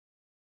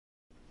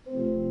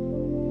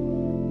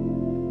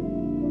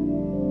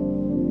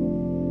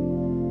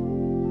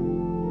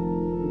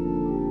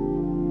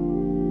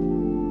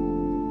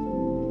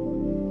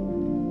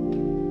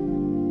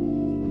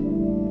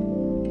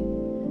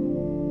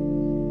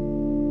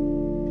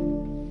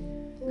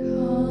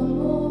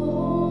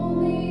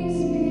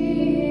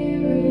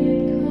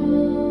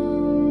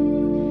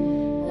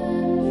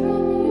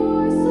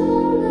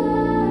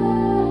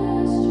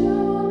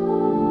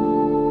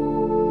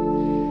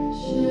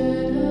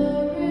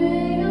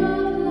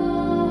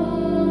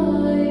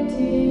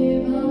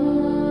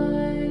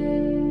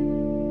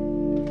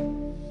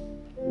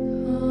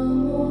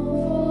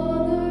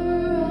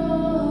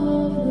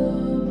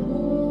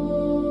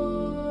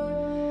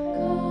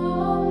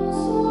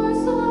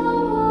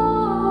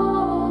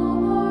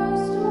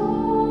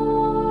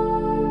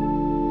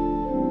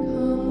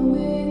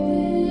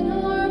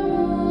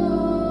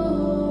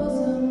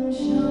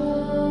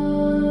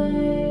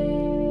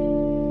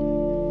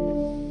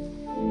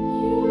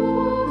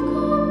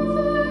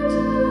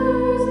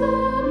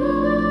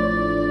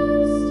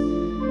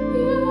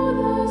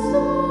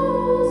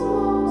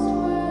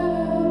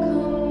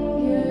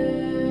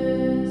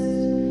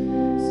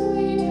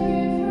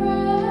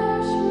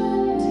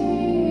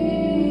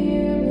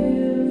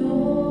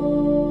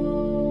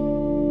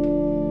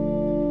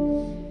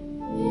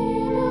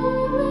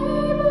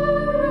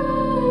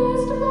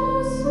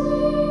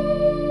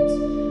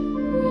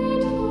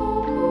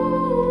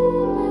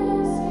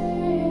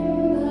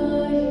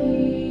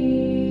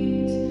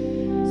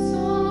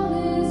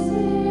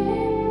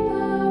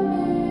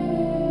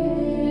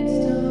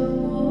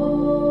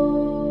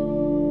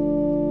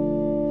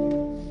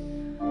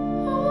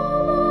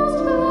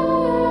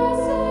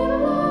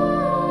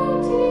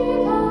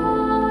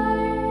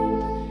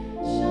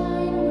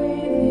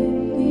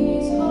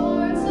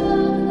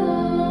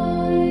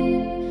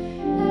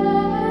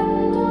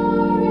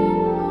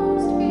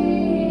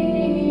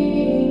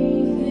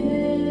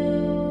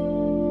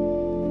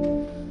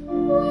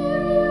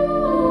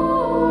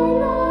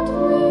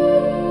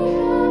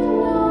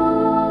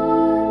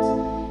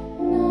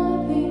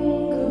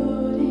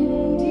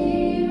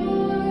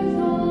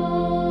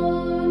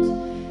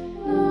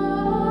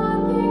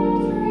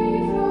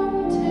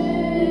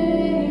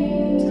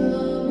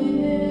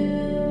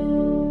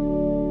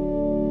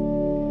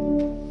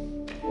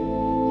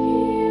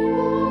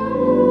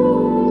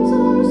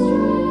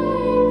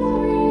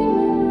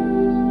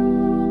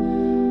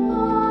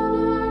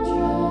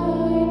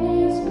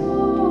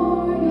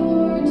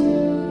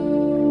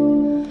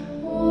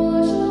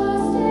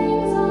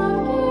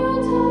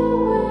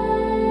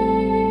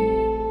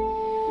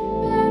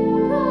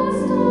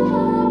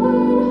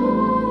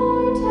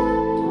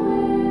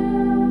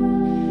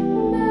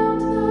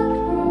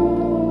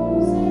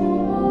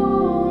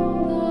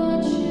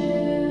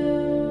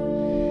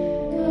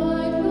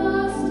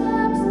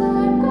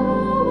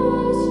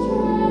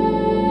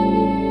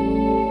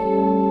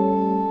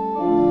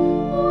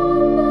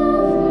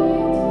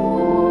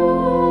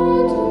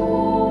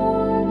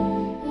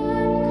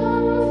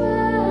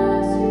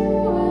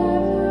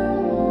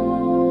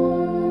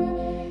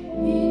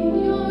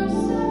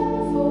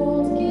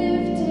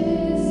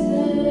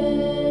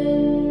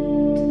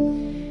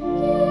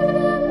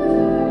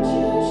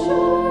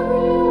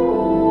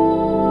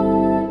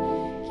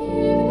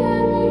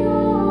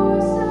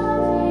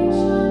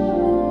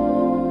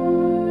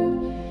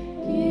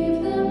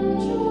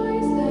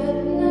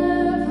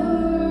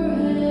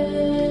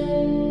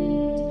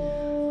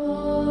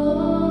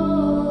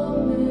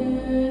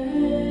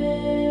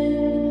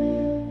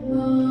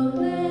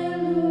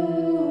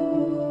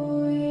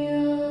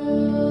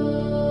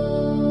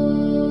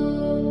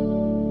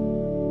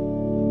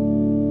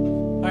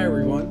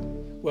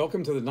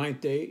Welcome to the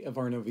 9th day of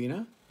our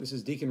novena. This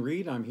is Deacon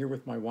Reed. I'm here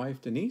with my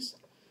wife, Denise.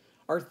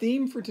 Our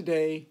theme for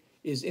today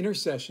is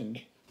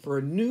intercession for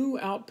a new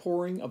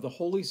outpouring of the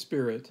Holy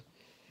Spirit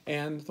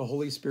and the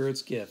Holy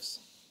Spirit's gifts.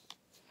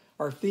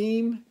 Our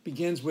theme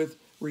begins with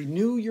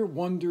renew your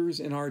wonders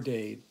in our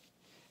day,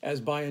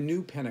 as by a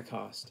new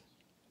Pentecost.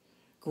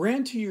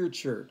 Grant to your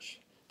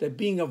church that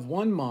being of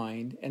one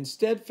mind and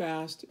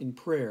steadfast in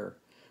prayer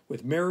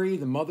with Mary,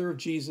 the mother of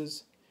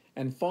Jesus,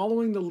 and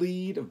following the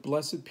lead of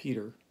blessed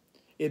Peter,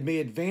 it may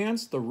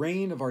advance the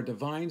reign of our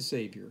divine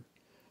Savior,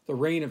 the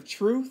reign of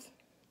truth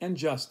and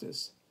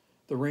justice,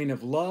 the reign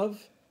of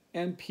love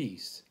and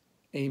peace.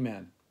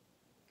 Amen.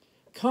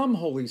 Come,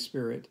 Holy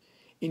Spirit,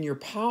 in your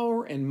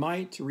power and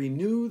might to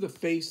renew the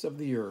face of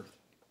the earth.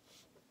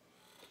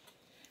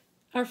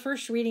 Our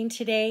first reading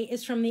today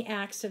is from the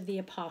Acts of the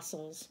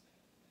Apostles.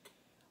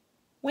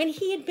 When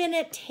he had been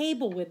at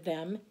table with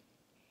them,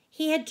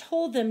 he had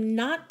told them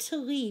not to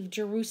leave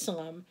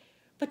Jerusalem,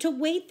 but to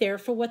wait there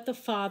for what the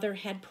Father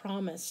had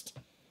promised.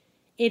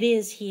 It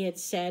is, he had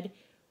said,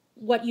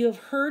 what you have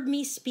heard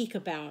me speak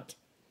about.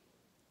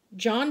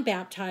 John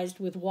baptized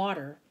with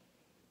water,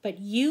 but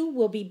you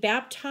will be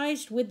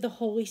baptized with the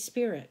Holy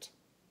Spirit.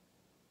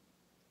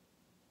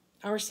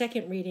 Our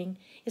second reading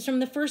is from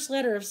the first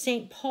letter of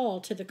St.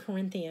 Paul to the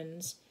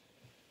Corinthians.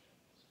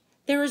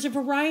 There is a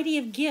variety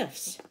of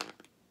gifts,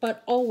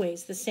 but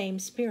always the same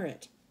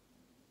Spirit.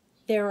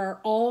 There are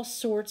all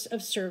sorts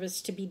of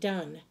service to be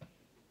done,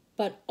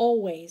 but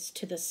always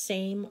to the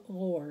same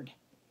Lord,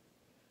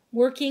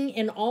 working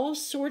in all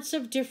sorts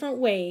of different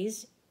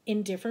ways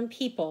in different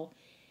people.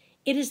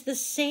 It is the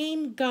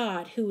same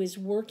God who is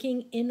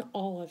working in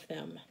all of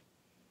them.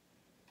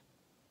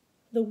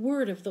 The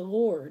word of the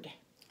Lord.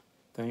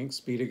 Thanks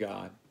be to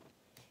God.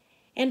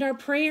 And our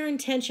prayer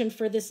intention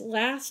for this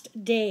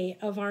last day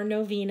of our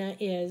novena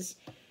is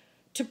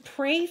to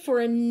pray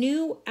for a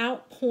new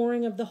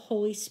outpouring of the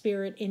Holy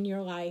Spirit in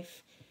your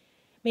life.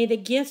 May the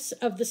gifts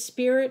of the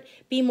Spirit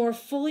be more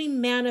fully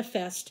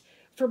manifest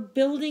for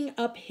building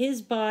up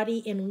his body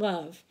in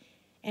love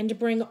and to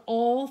bring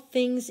all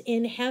things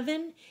in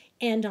heaven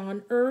and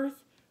on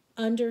earth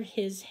under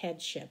his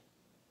headship.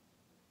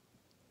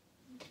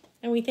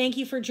 And we thank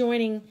you for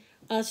joining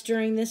us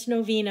during this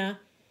novena.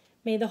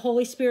 May the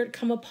Holy Spirit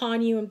come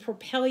upon you and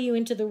propel you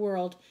into the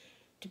world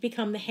to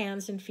become the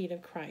hands and feet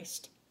of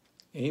Christ.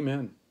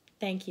 Amen.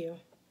 Thank you.